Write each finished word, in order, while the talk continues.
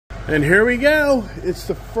And here we go. It's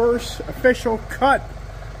the first official cut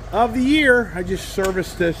of the year. I just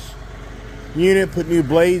serviced this unit, put new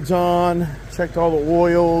blades on, checked all the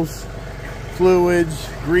oils, fluids,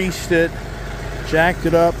 greased it, jacked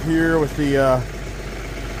it up here with the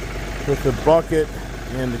bucket,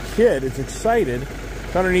 and the kid is excited.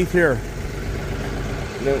 It's underneath here,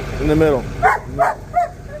 in the middle.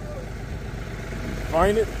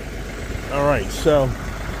 Find it? All right, so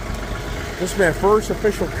this is my first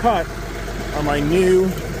official cut on my new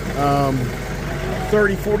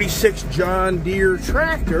 3046 John Deere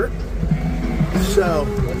tractor. So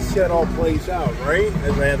let's see how it all plays out, right?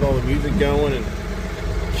 As I have all the music going and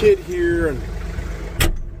kid here, and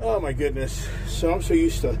oh my goodness. So I'm so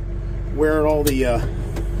used to wearing all the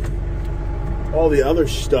other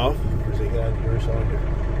stuff. As I get out here, so I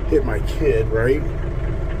can hit my kid, right?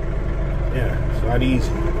 Yeah, it's not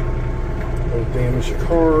easy. Don't damage the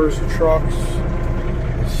cars, the trucks.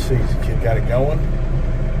 Let's see, has the kid got it going?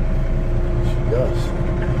 She does.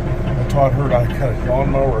 I taught her how to cut a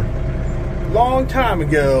lawnmower long time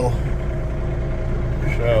ago.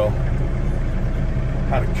 So,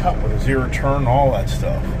 how to cut with a zero turn, all that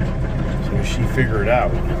stuff. So she figured it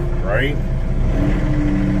out, right?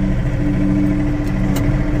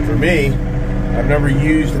 For me, I've never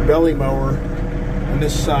used a belly mower on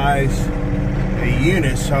this size a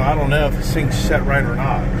unit, so I don't know if this thing's set right or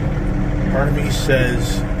not. Part of me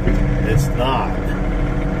says it's not,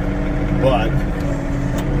 but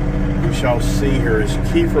we shall see here. As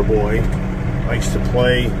Kiefer Boy likes to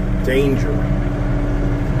play danger.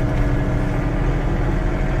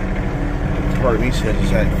 Part of me says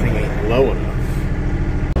that thing ain't low enough.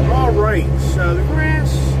 Alright, so the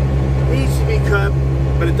grass needs to be cut,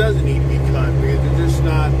 but it doesn't need to be cut because it's just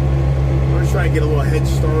not. I'm just trying to get a little head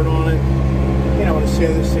start on it. You know, I want to see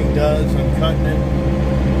how this thing does. I'm cutting it.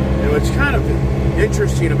 And what's kind of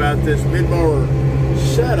interesting about this mid-mower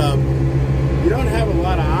setup, you don't have a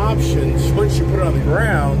lot of options once you put it on the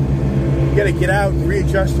ground. You got to get out and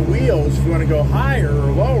readjust the wheels if you want to go higher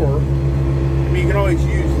or lower. I mean, you can always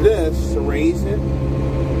use this to raise it.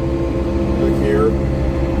 Look here.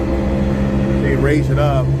 So you raise it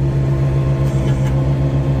up,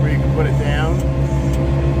 or you can put it down.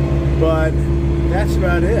 But that's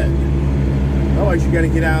about it. Otherwise, you got to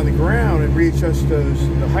get out of the ground and readjust the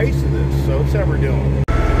heights of this. So that's how we're doing.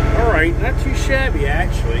 All right, not too shabby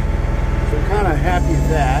actually. So I'm kind of happy with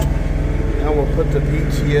that. Now we'll put the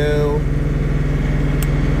PTO.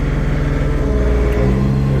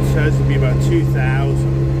 It says to be about 2,000.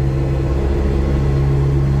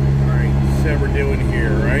 All right, that's how we're doing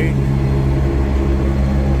here, right?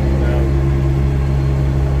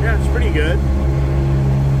 Yeah, it's pretty good.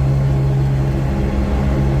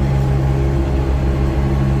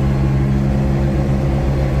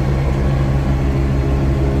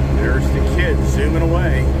 Zooming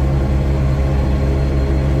away.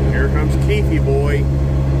 Here comes Keefy Boy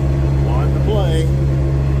wanting to play.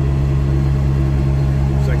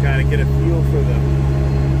 So I kind of get a feel for the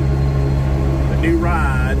new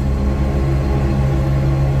ride.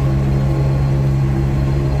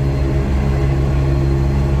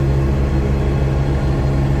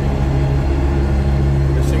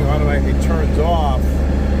 This thing automatically turns off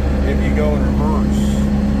if you go in reverse.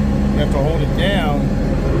 You have to hold it down.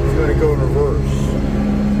 It's going to go in reverse.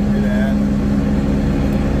 Look at that.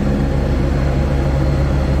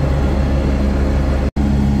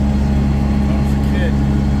 Comes the kid.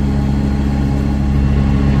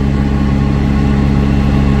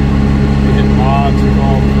 We hit odds of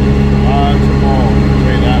all. Odds of all. I'll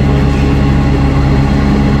tell you that much.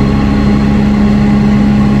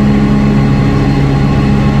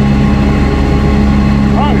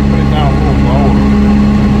 Probably put it down a little lower.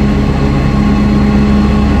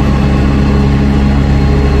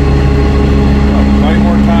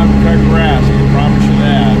 Grass, I can promise you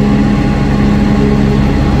that.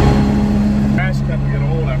 Grass got to get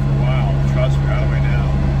old after a while. Trust me, out of my now.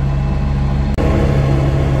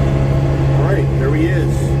 Alright, there he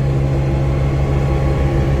is.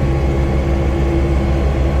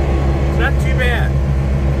 It's not too bad.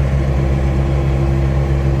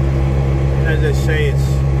 As I say, it's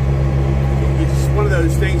one of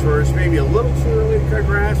those things where it's maybe a little too early to cut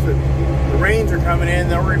grass, but the rains are coming in.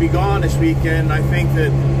 They're going to be gone this weekend. I think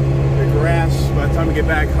that the grass, by the time we get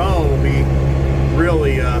back home, will be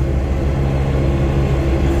really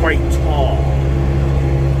quite tall.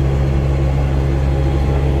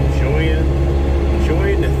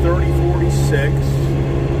 Enjoying the 3046.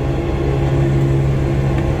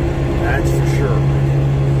 That's for sure.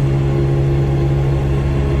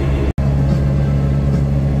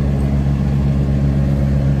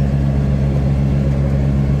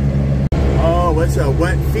 it's a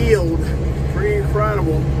wet field. Pretty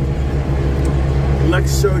incredible. It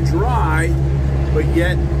looks so dry, but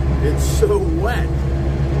yet it's so wet.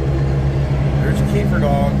 There's a keeper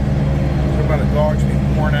dog. Talk about a dog's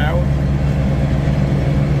being worn out.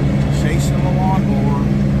 Chasing the lawnmower.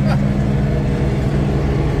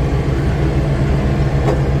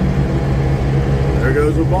 There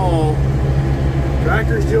goes the ball.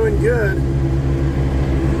 Tractor's doing good.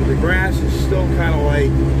 The grass is still kind of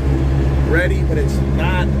like ready, but it's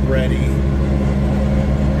not ready.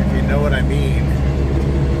 If you know what I mean.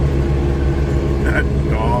 That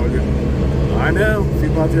dog. I know.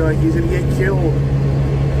 People out there like he's gonna get killed.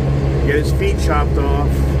 Get his feet chopped off.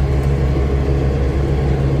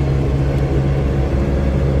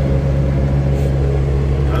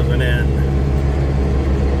 Doesn't end.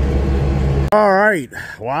 All right.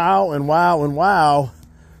 Wow and wow and wow.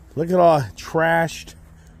 Look at all trashed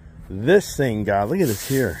this thing got. Look at this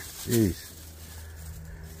here. Jeez.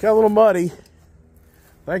 Got a little muddy.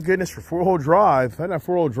 Thank goodness for four-wheel drive. If I had that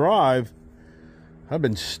four-wheel drive, I've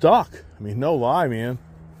been stuck. I mean, no lie, man.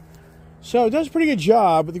 So it does a pretty good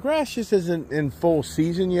job, but the grass just isn't in full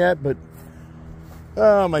season yet. But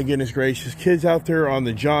oh my goodness gracious, kids out there on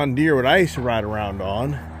the John Deere, what I used to ride around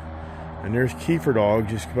on, and there's Kiefer dog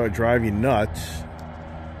just about drive you nuts.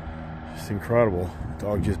 Just incredible.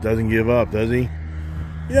 Dog just doesn't give up, does he?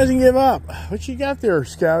 He doesn't give up. What you got there,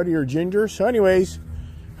 Scouty or Ginger? So anyways,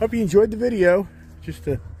 hope you enjoyed the video. Just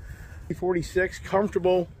a 46,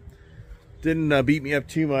 comfortable. Didn't beat me up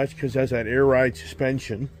too much because it has that air ride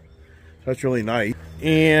suspension. So that's really nice.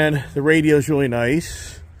 And the radio's really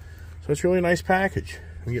nice. So it's really a nice package.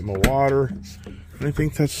 I get my water. And I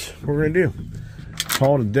think that's what we're going to do.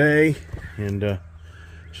 Call it a day. And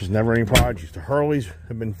just never any projects. The Hurleys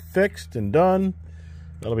have been fixed and done.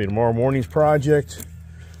 That'll be tomorrow morning's project.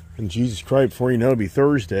 And Jesus Christ, before you know, it'll be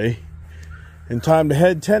Thursday. And time to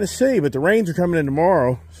head Tennessee. But the rains are coming in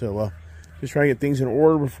tomorrow. So just trying to get things in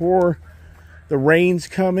order before the rains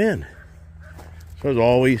come in. So as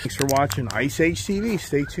always, thanks for watching Ice Age TV.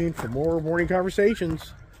 Stay tuned for more morning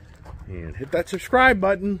conversations. And hit that subscribe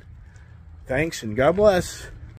button. Thanks and God bless.